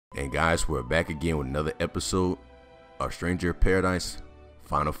And guys, we're back again with another episode of Stranger Paradise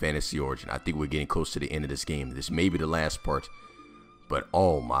Final Fantasy Origin. I think we're getting close to the end of this game. This may be the last part, but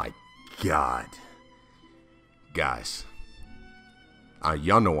oh my god. Guys,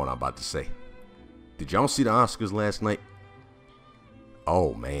 y'all know what I'm about to say. Did y'all see the Oscars last night?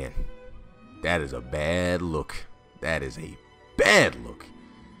 Oh man, that is a bad look. That is a bad look.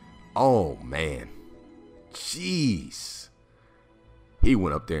 Oh man, jeez. He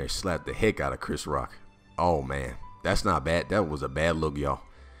went up there and slapped the heck out of Chris Rock. Oh man, that's not bad. That was a bad look, y'all.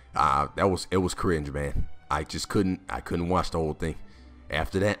 It was cringe, man. I couldn't watch the whole thing.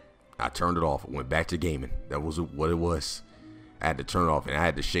 After that, I turned it off. Went back to gaming. That was what it was. I had to turn it off and I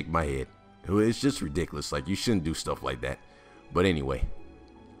had to shake my head. It's just ridiculous. Like, you shouldn't do stuff like that. But anyway,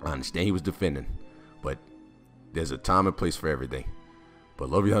 I understand he was defending, but there's a time and place for everything. But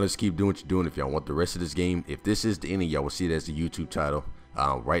love y'all, just keep doing what you're doing. If y'all want the rest of this game, if this is the ending, y'all will see it as the YouTube title.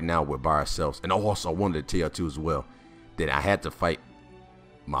 Right now we're by ourselves. And also I wanted to tell y'all too as well that I had to fight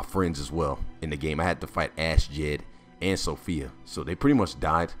my friends as well in the game. I had to fight Ash, Jed, and Sophia. So they pretty much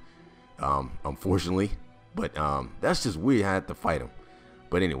died, unfortunately. But that's just weird. I had to fight them.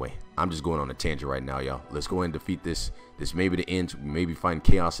 But anyway, I'm just going on a tangent right now, y'all. Let's go ahead and defeat this. This may be the end. Maybe find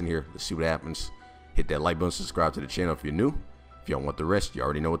chaos in here. Let's see what happens. Hit that like button, subscribe to the channel if you're new. If y'all want the rest, you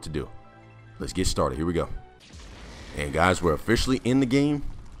already know what to do. Let's get started. Here we go. And guys, we're officially in the game.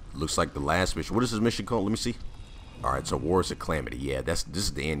 Looks like the last mission. What is this mission called? Let me see. Alright, so Wars of Calamity. Yeah, this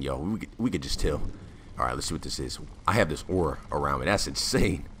is the end, y'all. We could just tell. Alright, let's see what this is. I have this aura around me. That's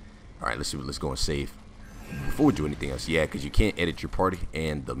insane. Alright, let's go and save. Before we do anything else, yeah, because you can't edit your party,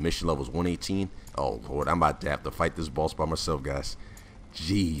 and the mission level is 118. Oh, Lord, I'm about to have to fight this boss by myself, guys.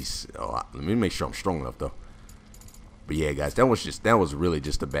 Jeez. Oh, let me make sure I'm strong enough, though. But yeah, guys, that was really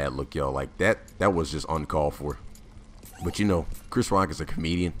just a bad look, y'all. Like, that was just uncalled for. But you know, Chris Rock is a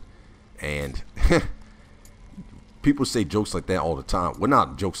comedian, and people say jokes like that all the time. Well,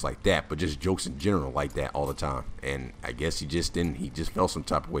 not jokes like that, but just jokes in general like that all the time. And I guess he just felt some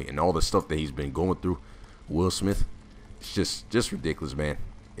type of way, and all the stuff that he's been going through. Will Smith, it's just ridiculous, man.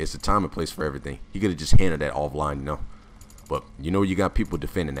 It's a time and place for everything. He could have just handled that offline, you know. But you know, you got people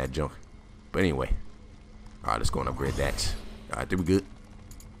defending that junk. But anyway, all right, let's go and upgrade that. All right, think we good?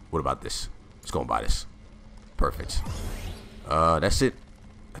 What about this? Let's go and buy this. Perfect. That's it.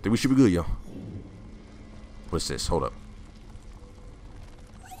 I think we should be good, y'all. What's this? Hold up.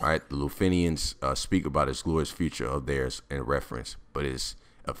 All right, the Lufenians speak about this glorious future of theirs in reference, but it's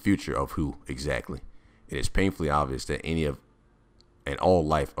a future of who exactly? It is painfully obvious that any of and all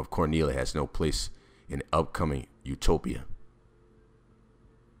life of Cornelia has no place in the upcoming utopia.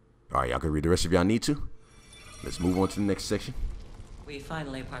 All right, y'all can read the rest if y'all need to. Let's move on to the next section. We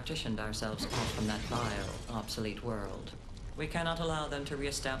finally partitioned ourselves off from that vile, obsolete world. We cannot allow them to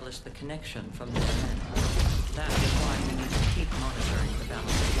reestablish the connection from the end. That is why we need to keep monitoring the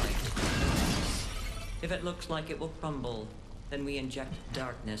balance of light. If it looks like it will crumble, then we inject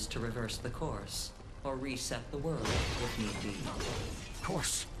darkness to reverse the course, or reset the world if need be. Of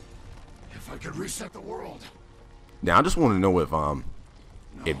course. If I could reset the world. Now I just want to know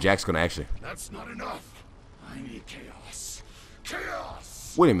if Jack's gonna actually. That's not enough. I need chaos.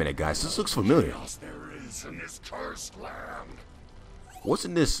 Chaos! Wait a minute, guys. This looks familiar. Chaos there is in this cursed land.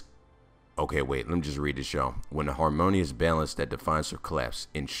 Wasn't this? Okay, wait. Let me just read this, y'all. When the harmonious balance that defines her collapse.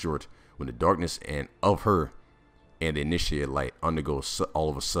 In short, when the darkness and of her and the initiated light undergoes all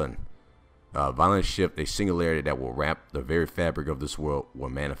of a sudden, violent shift, a singularity that will wrap the very fabric of this world will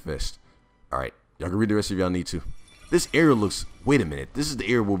manifest. All right, y'all can read the rest if y'all need to. This area looks. Wait a minute. This is the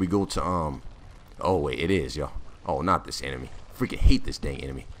area where we go to. Oh wait, it is, y'all. Oh, not this enemy. Freaking hate this dang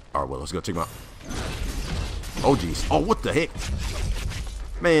enemy. All right, well, let's go check him out. Oh jeez. Oh, what the heck?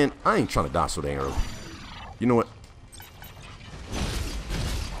 Man, I ain't trying to die so dang early. You know what?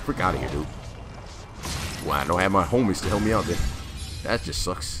 Freak out of here, dude. Well, I don't have my homies to help me out there. That just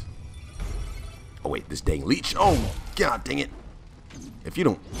sucks. Oh wait, this dang leech. Oh god dang it. If you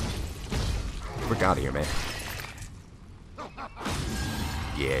don't freak out of here, man.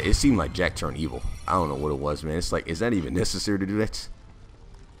 Yeah, it seemed like Jack turned evil. I don't know what it was, man. It's like, is that even necessary to do that?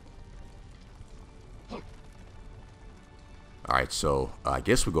 Alright, so I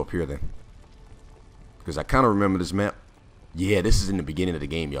guess we'll go up here then. Because I kind of remember this map. Yeah, this is in the beginning of the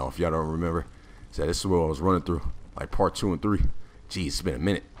game, y'all. If y'all don't remember. So this is where I was running through. Like part 2 and 3. Jeez, it's been a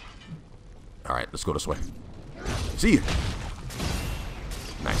minute. Alright, let's go this way. See ya.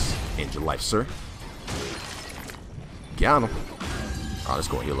 Nice. End your life, sir. Got him. Alright, let's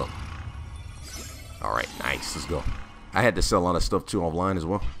go and heal up. Alright, nice. Let's go. I had to sell a lot of stuff too online as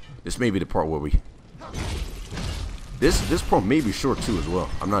well. This may be the part where we This part may be short too as well.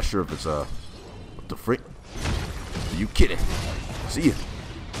 I'm not sure if it's what the frick? Are you kidding? See ya.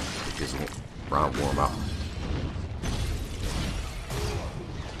 Get this round warm out.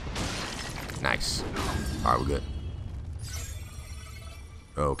 Nice. All right, we're good.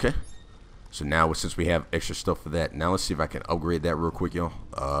 Okay. So now since we have extra stuff for that, now let's see if I can upgrade that real quick, y'all.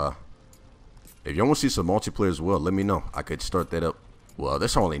 If y'all want to see some multiplayer as well, let me know. I could start that up. Well,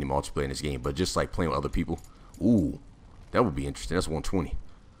 there's hardly any multiplayer in this game, but just like playing with other people. Ooh, that would be interesting. That's 120.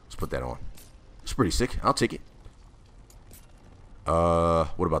 Let's put that on. It's pretty sick. I'll take it.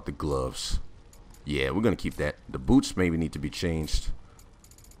 What about the gloves? Yeah, we're gonna keep that. The boots maybe need to be changed.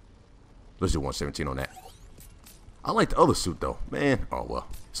 Let's do 117 on that. I like the other suit though, man. Oh well,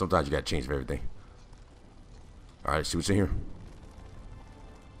 sometimes you gotta change for everything. All right, let's see what's in here.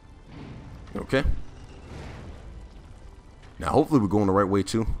 Okay. Now hopefully we're going the right way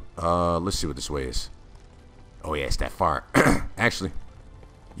too. Let's see what this way is. Oh yeah, it's that fire. Actually,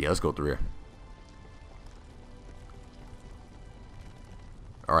 yeah, let's go through here.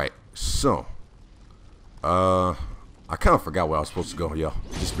 All right, so I kind of forgot where I was supposed to go, yo.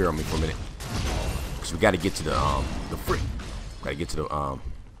 Just bear with me for a minute, cause we got to get to the frick. Got to get to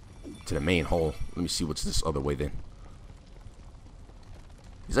the main hall. Let me see what's this other way then.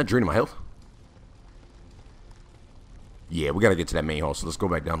 Is that draining my health? Yeah, we got to get to that main hall. So let's go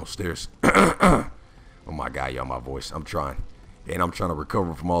back down those stairs. Oh my God, y'all, my voice. I'm trying, and I'm trying to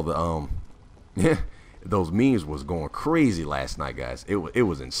recover from all the yeah. Those memes was going crazy last night, guys. It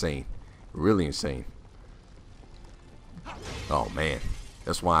was insane, really insane. Oh man,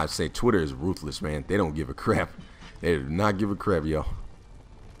 that's why I say Twitter is ruthless, man. They don't give a crap. They do not give a crap, yo.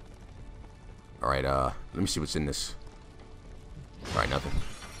 All right, let me see what's in this. All right, nothing.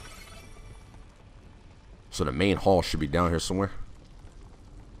 So the main hall should be down here somewhere.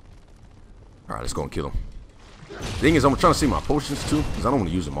 All right, let's go and kill him. The thing is, I'm trying to save my potions too, because I don't want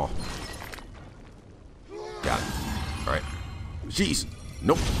to use them all. Got it. All right. Jeez.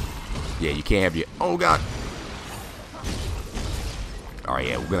 Nope. Yeah, you can't have your. Oh God. All right,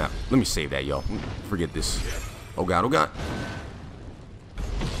 yeah, we're gonna. Let me save that, y'all. Forget this. Oh God. Oh God.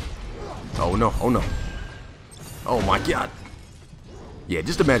 Oh no. Oh no. Oh my God. Yeah,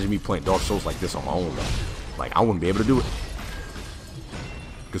 just imagine me playing Dark Souls like this on my own, though. Like I wouldn't be able to do it.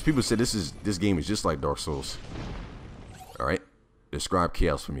 Because people say this game is just like Dark Souls. All right. Describe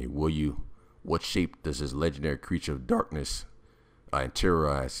chaos for me, will you? What shape does this legendary creature of darkness and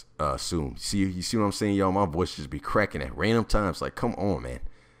terrorize assume? You see what I'm saying, y'all? My voice just be cracking at random times. Like, come on, man.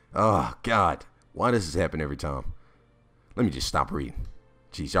 Oh, God. Why does this happen every time? Let me just stop reading.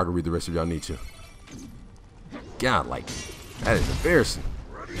 Jeez, y'all can read the rest if y'all need to. God, like, that is embarrassing.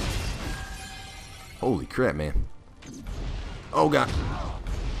 Holy crap, man. Oh, God.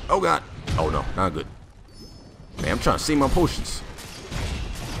 Oh, God. Oh, no. Not good. Man, I'm trying to save my potions.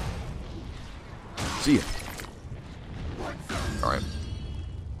 See ya. Alright.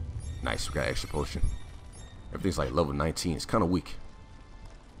 Nice, we got extra potion. Everything's like level 19. It's kind of weak.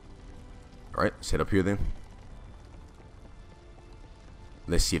 Alright, let's head up here then.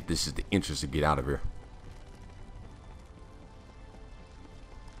 Let's see if this is the entrance to get out of here.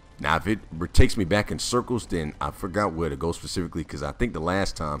 Now, if it takes me back in circles, then I forgot where to go specifically, because I think the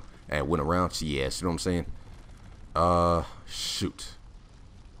last time I went around, so yeah, see what I'm saying? Shoot.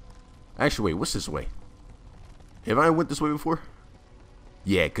 Actually, wait, what's this way? Have I went this way before?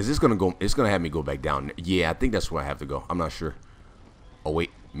 Yeah, because it's gonna have me go back down. Yeah, I think that's where I have to go. I'm not sure. Oh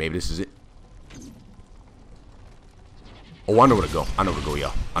wait, maybe this is it. Oh, I know where to go. I know where to go,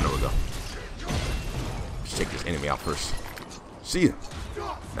 y'all. I know where to go. Let's check this enemy out first. See ya.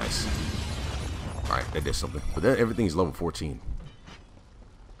 Nice. Alright, that did something. But everything's level 14.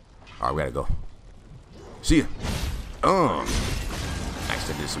 Alright, we gotta go. See ya. Nice,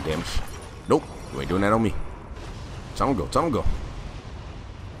 that did some damage. Nope, you ain't doing that on me. Tell him to go, tell him to go.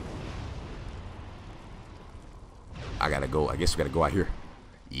 I gotta go. I guess we gotta go out here.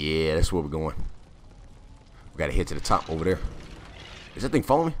 Yeah, that's where we're going. We gotta head to the top over there. Is that thing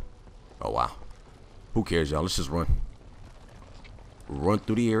following me? Oh, wow. Who cares, y'all? Let's just run. Run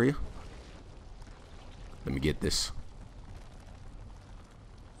through the area. Let me get this.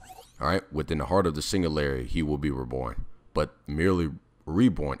 Alright, within the heart of the singularity, he will be reborn. But merely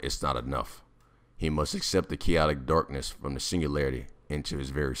reborn is not enough. He must accept the chaotic darkness from the singularity into his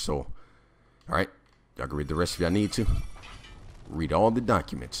very soul. Alright, y'all can read the rest if y'all need to. Read all the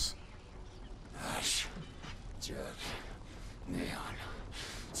documents. Ash, Jed, Neon,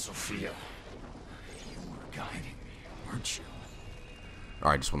 Sophia, you were guiding me, weren't you?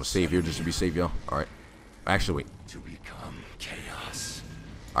 Alright, just want to save here just to be safe, y'all. Alright. Actually, wait. To become chaos.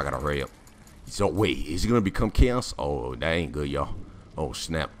 I gotta hurry up. So wait, is he gonna become chaos? Oh, that ain't good, y'all. Oh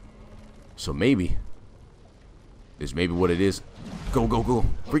snap. So maybe this may be what it is. Go, go, go.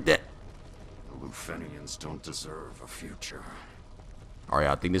 Freak that. The Lufenians don't deserve a future. Alright,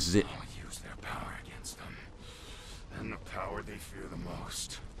 I think this is it. I'll use their power against them. And the power they fear the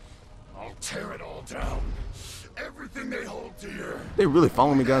most. I'll tear it all down. Everything they hold dear. They really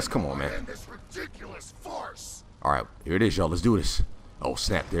following me, guys? Come on, man. And this ridiculous farce. Alright, here it is, y'all. Let's do this. Oh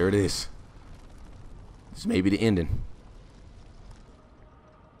snap, there it is. This may be the ending.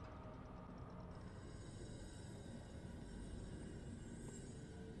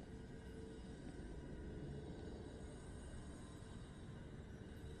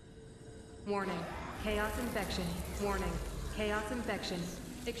 Warning. Chaos infection. Warning. Chaos infection.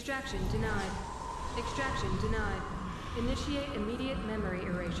 Extraction denied. Extraction denied. Initiate immediate memory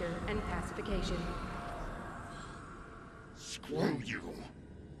erasure and pacification. Screw you.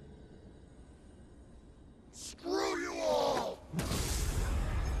 Screw you all!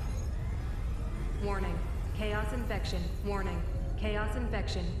 Warning. Chaos infection. Warning. Chaos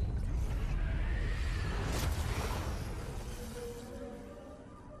infection.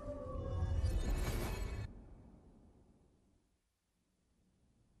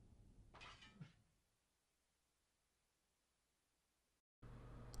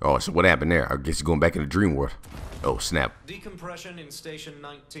 Oh, so what happened there? I guess he's going back in the dream world. Oh, snap. Decompression in Station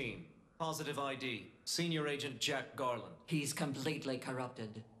 19. Positive ID. Senior Agent Jack Garland. He's completely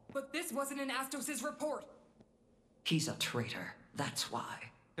corrupted. But this wasn't in Astos' report. He's a traitor. That's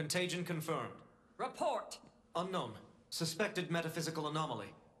why. Contagion confirmed. Report! Unknown. Suspected metaphysical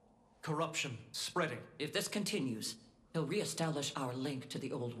anomaly. Corruption spreading. If this continues, he'll reestablish our link to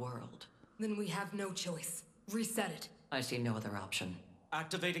the old world. Then we have no choice. Reset it. I see no other option.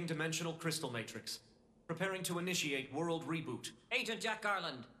 Activating dimensional crystal matrix. Preparing to initiate world reboot. Agent Jack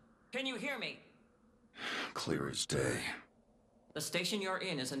Garland, can you hear me? Clear as day. The station you're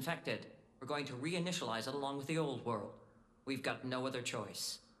in is infected. We're going to reinitialize it along with the old world. We've got no other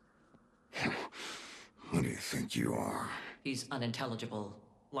choice. Who do you think you are? He's unintelligible.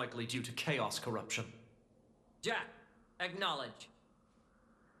 Likely due to chaos corruption. Jack, acknowledge.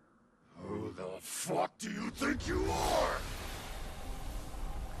 Who the fuck do you think you are?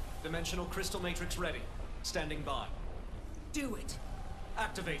 Dimensional crystal matrix ready. Standing by. Do it.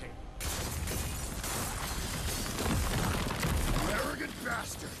 Activating. Arrogant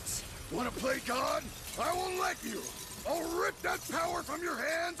bastards! Wanna play God? I won't let you! I'll rip that power from your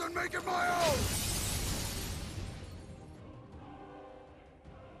hands and make it my own!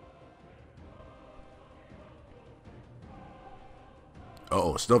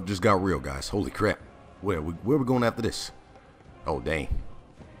 Uh-oh, stuff just got real, guys. Holy crap. Where are we going after this? Oh, dang.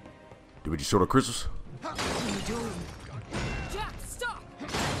 Did we just show the crystals? What are you doing? Jack, stop!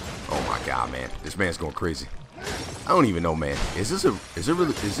 Oh my god, man. This man's going crazy. I don't even know, man. Is this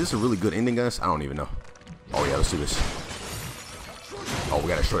a really good ending, guys? I don't even know. Oh yeah, let's do this. Oh, we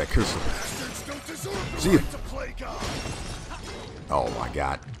gotta show that crystal. See ya. Oh my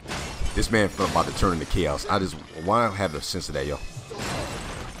god. This man about to turn into chaos. Why have a sense of that, yo?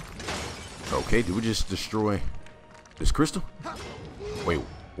 Okay, did we just destroy this crystal? Wait,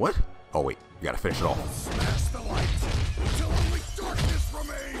 what? Oh wait, we gotta finish it off. Smash the light until only darkness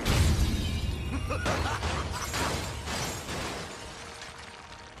remains!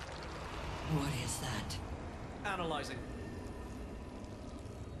 What is that? Analyzing.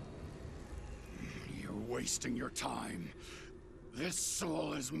 You're wasting your time. This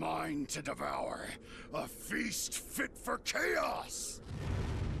soul is mine to devour. A feast fit for chaos!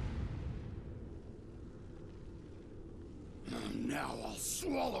 Now I'll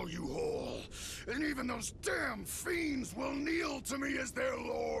swallow you whole, and even those damn fiends will kneel to me as their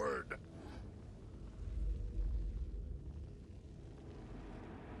lord!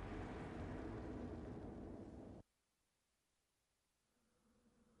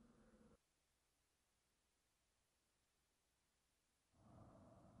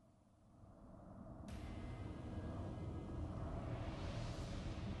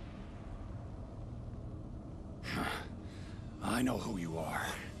 I know who you are.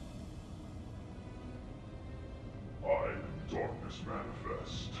 I am Darkness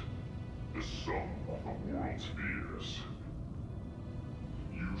Manifest, the sum of the world's fears.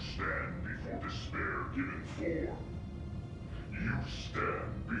 You stand before despair given form. You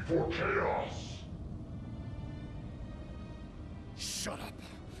stand before chaos. Shut up.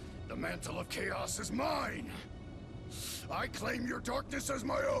 The mantle of chaos is mine. I claim your darkness as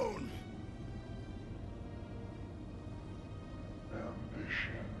my own.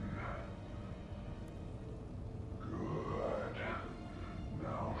 Ambition. Good.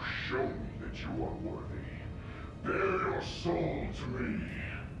 Now show me that you unworthy. Bare your soul to me.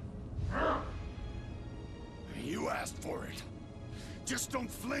 You asked for it. Just don't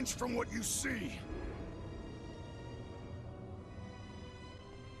flinch from what you see.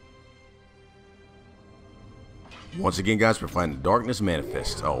 Once again, guys, we're finding the darkness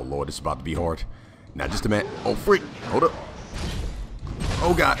manifest. Oh, Lord, this is about to be hard. Now, just a minute. Oh, freak. Hold up.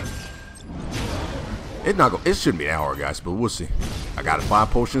 Oh, God. It shouldn't be that hard, guys, but we'll see. I got 5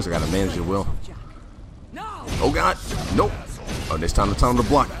 potions. I got to manage it well. Oh, God. Nope. Oh, this time to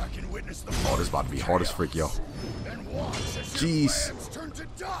block. Oh, this is about to be hard as frick, y'all. Jeez.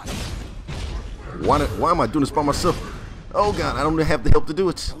 Why am I doing this by myself? Oh, God. I don't have the help to do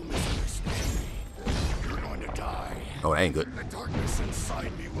it. Oh, that ain't good. The darkness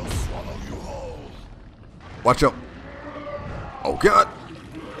inside me will swallow you whole. Watch out. Oh, God.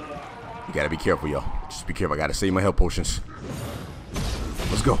 You gotta be careful, y'all. Just be careful. I gotta save my health potions.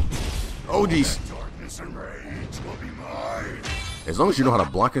 Let's go. Oh, jeez. Darkness and rage will be mine. As long as you know how to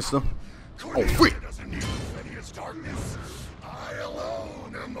block and stuff. Oh, freak. Doesn't need insidious darkness. I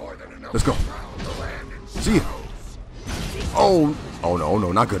alone am more than enough. Let's go. To land in See ya. Oh,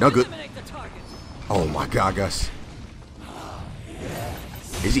 no, not good, not good. Oh, my God, guys.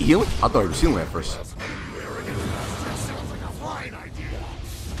 Is he healing? I thought he was healing at first. Sounds like a fine idea.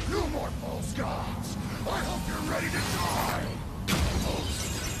 No more false gods. I hope you're ready to die.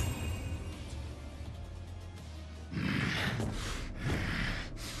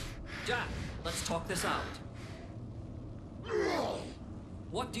 Jack, let's talk this out.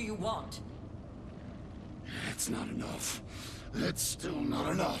 What do you want? It's not enough. It's still not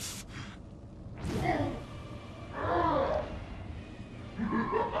enough.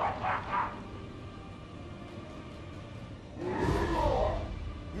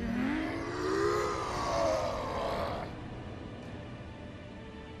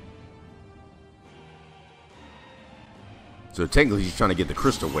 So technically he's trying to get the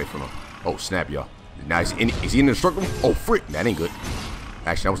crystal away from him. Oh, snap, y'all. Now is he in the struggle? Oh, frick. That ain't good.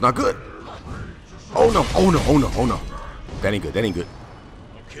 Actually, that was not good. Oh, no. Oh, no. Oh, no. Oh, no. That ain't good. That ain't good.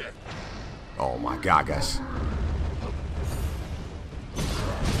 Oh, my God, guys.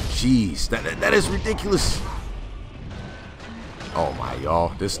 Jeez. That is ridiculous. Oh, my,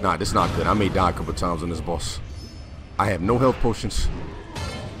 y'all. This not good. I may die a couple times on this boss. I have no health potions.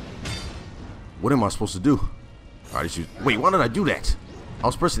 What am I supposed to do? All right, wait, why did I do that? I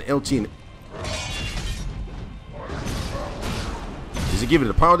was pressing LT and... Does it give it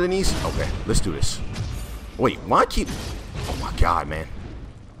the power that it needs? Okay, let's do this. Wait, why keep... Oh my God, man.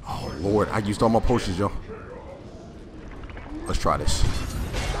 Oh Lord, I used all my potions, yo. Let's try this.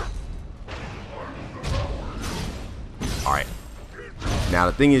 Alright. Now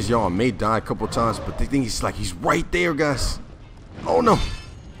the thing is, y'all, I may die a couple times, but the thing is, like, he's right there, guys. Oh no.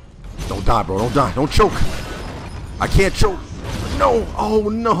 Don't die, bro. Don't die. Don't choke. I can't choke. No. Oh,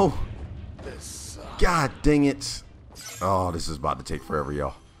 no. God dang it. Oh, this is about to take forever,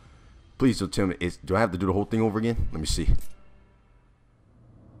 y'all. Please don't tell me. Do I have to do the whole thing over again? Let me see.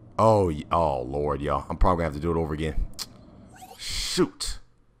 Oh, Lord, y'all. I'm probably going to have to do it over again. Shoot.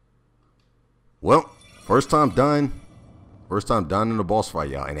 Well, first time dying. First time dying in the boss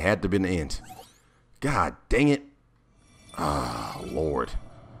fight, y'all. And it had to be the end. God dang it. Ah, Lord.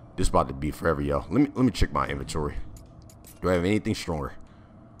 This is about to be forever, y'all. Let me check my inventory. Do I have anything stronger?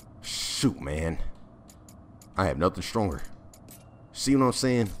 Shoot, man. I have nothing stronger. See what I'm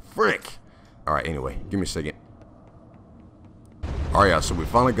saying? Frick. Alright, anyway. Give me a second. Alright, y'all. So we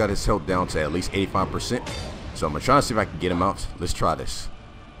finally got his health down to at least 85%. So I'm going to try to see if I can get him out. Let's try this.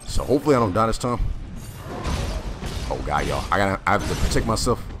 So hopefully I don't die this time. Oh, God, y'all. I have to protect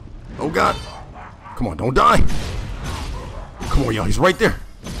myself. Oh, God. Come on. Don't die. Come on, y'all. He's right there.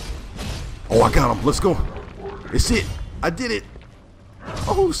 Oh, I got him. Let's go. It's it. I did it.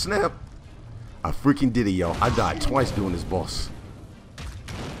 Oh, snap. I freaking did it, y'all. I died twice doing this boss.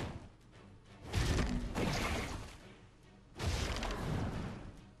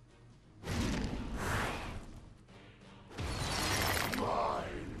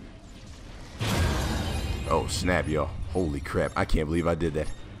 Oh, snap, y'all. Holy crap. I can't believe I did that.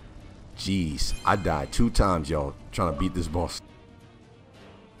 Jeez. I died 2 times, y'all, trying to beat this boss.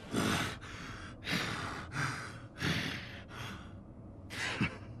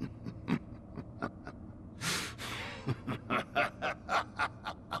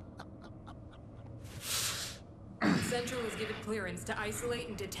 Central is given clearance to isolate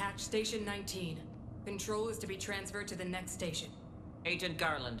and detach Station 19. Control is to be transferred to the next station. Agent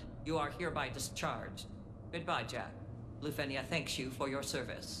Garland, you are hereby discharged. Goodbye, Jack. Lufenia thanks you for your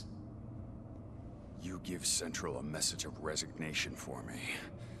service. You give Central a message of resignation for me.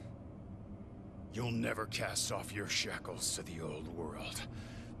 You'll never cast off your shackles to the old world.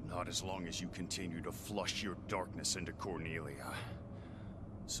 Not as long as you continue to flush your darkness into Cornelia.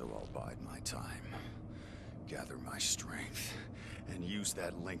 So I'll bide my time, gather my strength, and use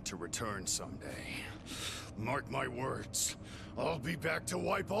that link to return someday. Mark my words, I'll be back to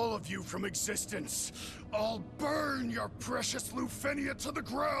wipe all of you from existence. I'll burn your precious Lufenia to the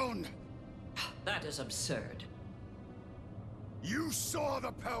ground! That is absurd. You saw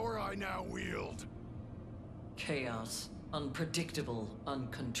the power I now wield! Chaos. Unpredictable,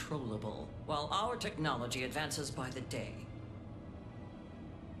 uncontrollable, while our technology advances by the day.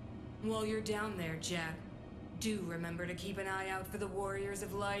 While you're down there, Jack, do remember to keep an eye out for the Warriors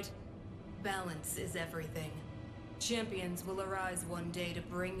of Light. Balance is everything. Champions will arise one day to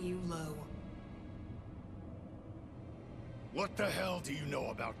bring you low. What the hell do you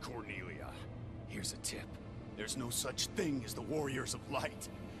know about Cornelia? Here's a tip. There's no such thing as the Warriors of Light.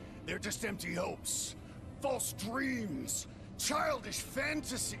 They're just empty hopes. False dreams! Childish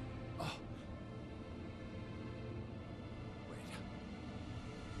fantasy! Oh. Wait.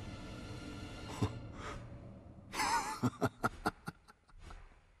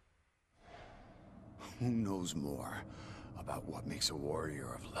 Who knows more about what makes a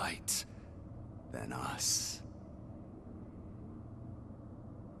warrior of light than us?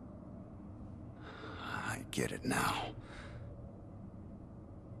 I get it now.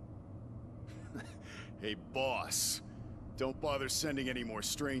 Hey, boss. Don't bother sending any more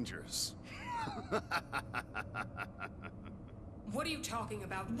strangers. What are you talking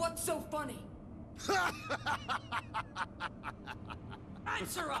about? What's so funny?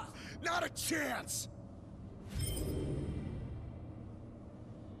 Answer us! Not a chance!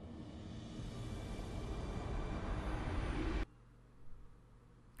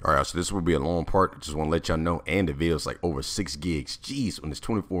 Alright, so this will be a long part. Just want to let y'all know. And the video is like over 6 gigs. Jeez, when it's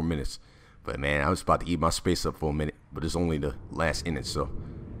 24 minutes. But man, I was about to eat my space up for a minute. But it's only the last inning, so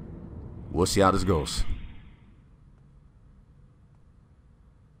we'll see how this goes.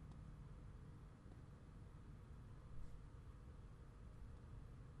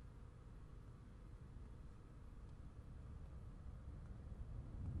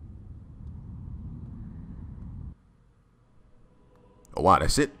 Oh wow,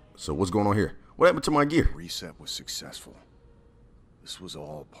 that's it? So what's going on here? What happened to my gear? Reset was successful. This was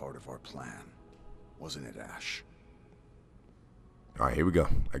all part of our plan, wasn't it, Ash? Alright, here we go.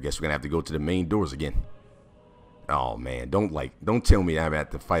 I guess we're gonna have to go to the main doors again. Oh man, don't tell me I'm gonna have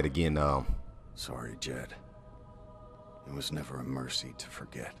to fight again. Sorry, Jed. It was never a mercy to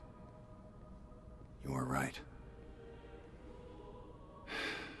forget. You were right.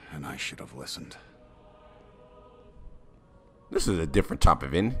 And I should have listened. This is a different type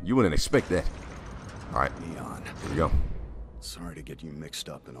of end. You wouldn't expect that. Alright, Neon. here we go. Sorry to get you mixed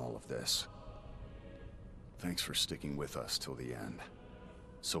up in all of this. Thanks for sticking with us till the end.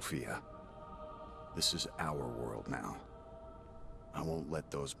 Sophia, this is our world now. I won't let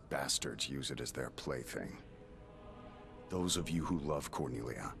those bastards use it as their plaything. Those of you who love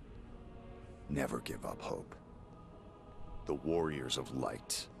Cornelia, never give up hope. The Warriors of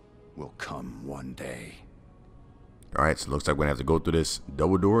Light will come one day. Alright, so it looks like we're gonna have to go through this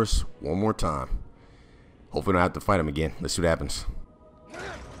double doors one more time. Hopefully we don't have to fight them again. Let's see what happens.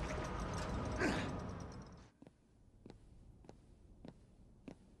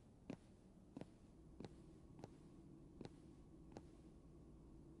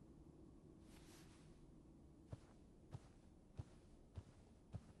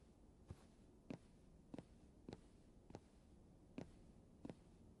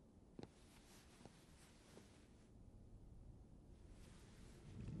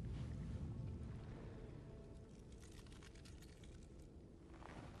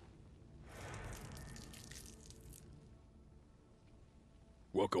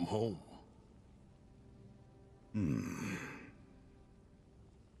 Welcome home.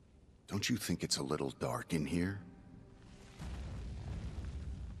 Don't you think it's a little dark in here?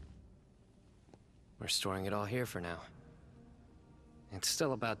 We're storing it all here for now. It's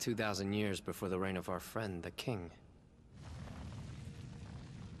still about 2,000 years before the reign of our friend, the king.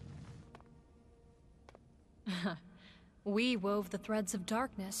 We wove the threads of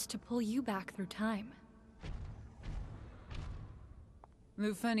darkness to pull you back through time.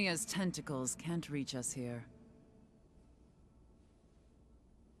 Lufenia's tentacles can't reach us here.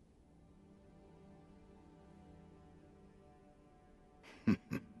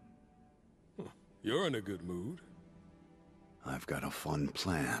 You're in a good mood. I've got a fun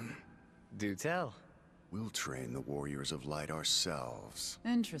plan. Do tell. We'll train the Warriors of Light ourselves.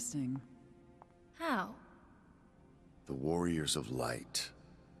 Interesting. How? The Warriors of Light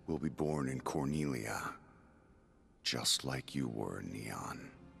will be born in Cornelia. Just like you were, Neon.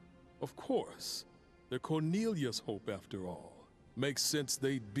 Of course. They're Cornelia's hope after all. Makes sense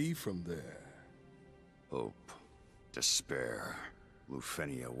they'd be from there. Hope. Despair.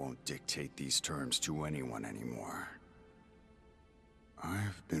 Lufenia won't dictate these terms to anyone anymore.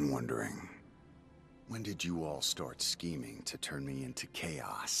 I've been wondering, when did you all start scheming to turn me into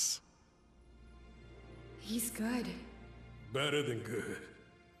chaos? He's good. Better than good.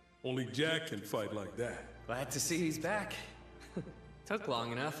 Only Jack can fight like that. Glad to see he's back. Took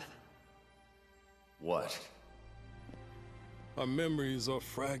long enough. What? Our memories are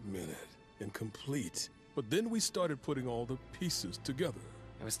fragmented, incomplete. But then we started putting all the pieces together.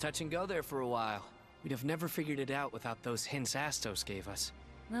 It was touch and go there for a while. We'd have never figured it out without those hints Astos gave us.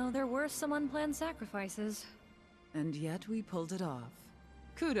 No, there were some unplanned sacrifices. And yet we pulled it off.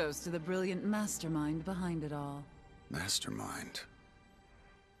 Kudos to the brilliant mastermind behind it all. Mastermind?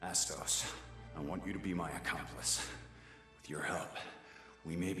 Astos, I want you to be my accomplice. With your help,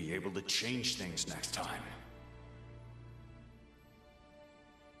 we may be able to change things next time.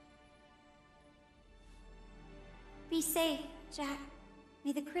 Be safe, Jack.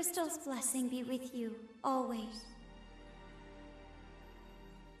 May the crystal's blessing be with you, always.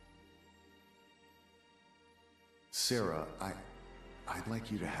 Sarah, I'd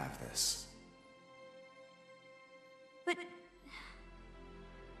like you to have this. But...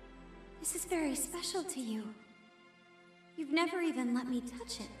 this is very special to you. You've never even let me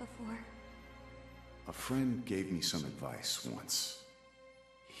touch it before. A friend gave me some advice once.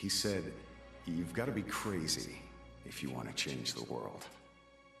 He said, you've got to be crazy if you want to change the world.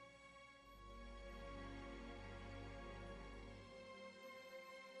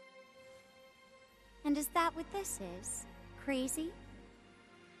 And is that what this is? Crazy?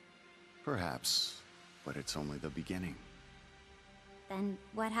 Perhaps, but it's only the beginning. Then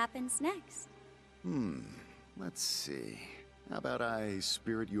what happens next? Let's see. How about I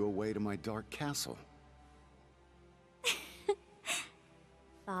spirit you away to my dark castle?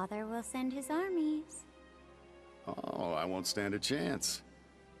 Father will send his armies. Oh, I won't stand a chance.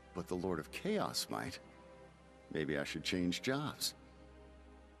 But the Lord of Chaos might. Maybe I should change jobs.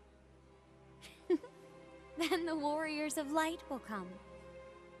 Then the Warriors of Light will come.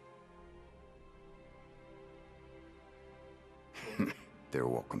 They're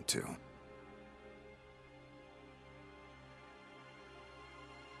welcome too.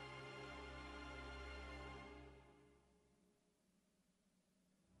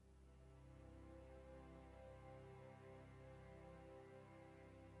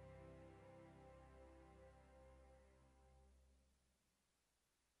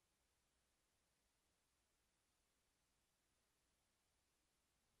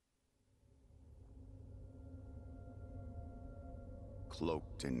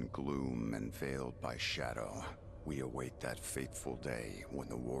 Cloaked in gloom and veiled by shadow, we await that fateful day when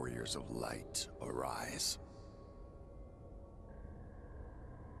the Warriors of Light arise.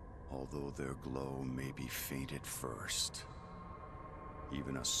 Although their glow may be faint at first,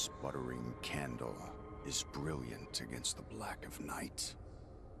 even a sputtering candle is brilliant against the black of night.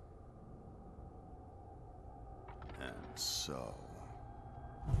 And so...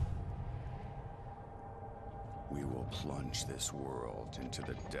 we will plunge this world into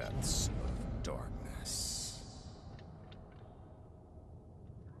the depths of darkness.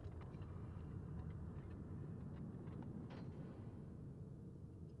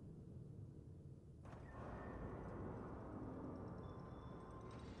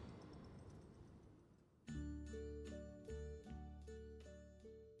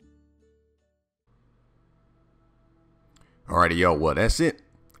 Alrighty, yo, well, that's it.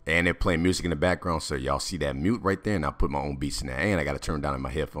 And they're playing music in the background, so y'all see that mute right there, and I put my own beats in there, and I got to turn down in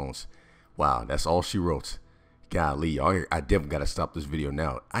my headphones. Wow, that's all she wrote. Golly, y'all, I definitely got to stop this video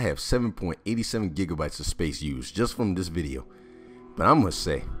now. I have 7.87 gigabytes of space used just from this video. But I must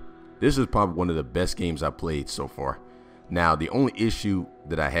say, this is probably one of the best games I've played so far. Now, the only issue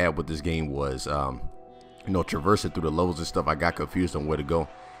that I had with this game was, traversing through the levels and stuff. I got confused on where to go.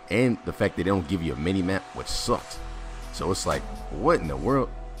 And the fact that they don't give you a mini-map, which sucked. So it's like, what in the world?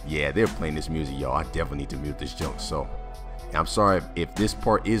 Yeah, they're playing this music, y'all. I definitely need to mute this junk. So I'm sorry if this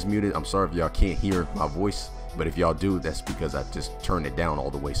part is muted. I'm sorry if y'all can't hear my voice. But if y'all do, that's because I just turned it down all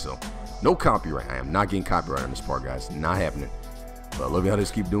the way. So no copyright. I am not getting copyright on this part, guys. Not happening. But I love y'all.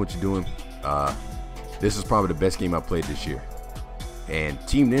 Just keep doing what you're doing. This is probably the best game I played this year. And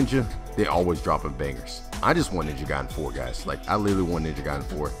Team Ninja, they're always dropping bangers. I just want Ninja Gaiden 4, guys. Like, I literally want Ninja Gaiden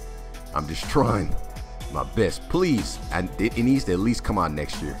 4. I'm just trying my best. Please, and it needs to at least come out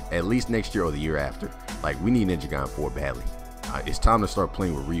next year. At least next year or the year after. Like, we need Ninja Gaiden 4 badly. It's time to start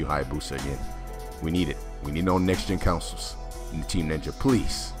playing with Ryu Hayabusa again. We need it. We need it on next gen consoles. And Team Ninja,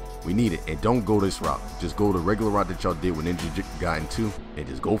 please. We need it. And don't go this route. Just go the regular route that y'all did with Ninja Gaiden 2 and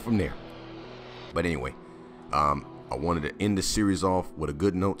just go from there. But anyway, I wanted to end the series off with a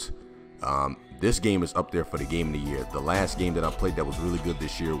good note. This game is up there for the game of the year. The last game that I played that was really good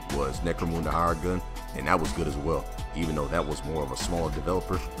this year was Necromunda Hired Gun, and that was good as well. Even though that was more of a smaller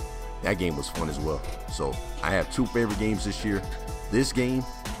developer, that game was fun as well. So I have two favorite games this year, this game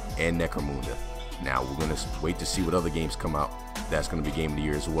and Necromunda. Now we're gonna wait to see what other games come out. That's gonna be game of the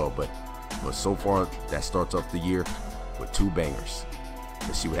year as well. But so far, that starts off the year with two bangers.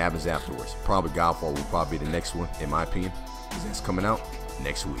 Let's see what happens afterwards. Probably Godfall will probably be the next one, in my opinion, because that's coming out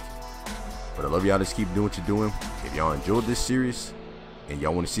next week. But I love y'all. Just keep doing what you're doing. If y'all enjoyed this series and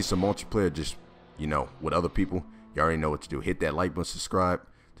y'all want to see some multiplayer, just, you know, with other people, you already know what to do. Hit that like button, subscribe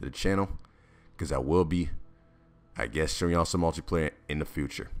to the channel, because I will be, I guess, showing y'all some multiplayer in the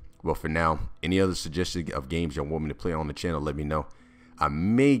future. Well, for now, any other suggestions of games y'all want me to play on the channel, let me know. I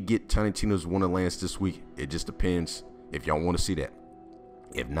may get Tiny Tina's Wonderlands this week. It just depends if y'all want to see that.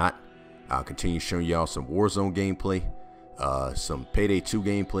 If not, I'll continue showing y'all some Warzone gameplay, some Payday 2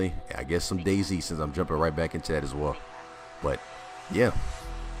 gameplay, I guess some DayZ, since I'm jumping right back into that as well. But yeah,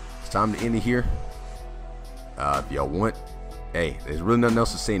 it's time to end it here. If y'all want, hey, there's really nothing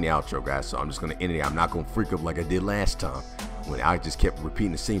else to say in the outro, guys, so I'm just gonna end it. I'm not gonna freak up like I did last time when I just kept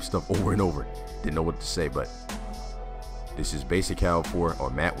repeating the same stuff over and over. Didn't know what to say. But this is Basic Hal 4, or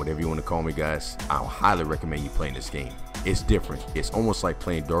Matt, whatever you want to call me, guys. I highly recommend you playing this game. It's different. It's almost like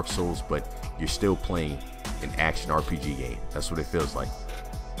playing Dark Souls, but you're still playing an action RPG game. That's what it feels like.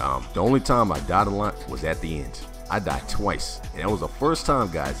 The only time I died a lot was at the end. I died twice, and that was the first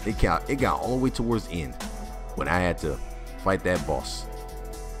time, guys. It got all the way towards the end when I had to fight that boss,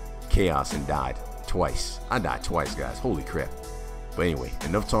 Chaos, and died twice. I died twice, guys. Holy crap. But anyway,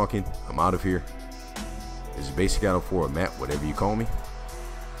 enough talking. I'm out of here. This is Basic Hal 4, or Matt, whatever you call me.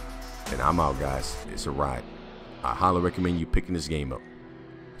 And I'm out, guys. It's a ride. I highly recommend you picking this game up.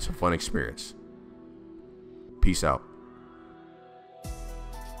 It's a fun experience. Peace out.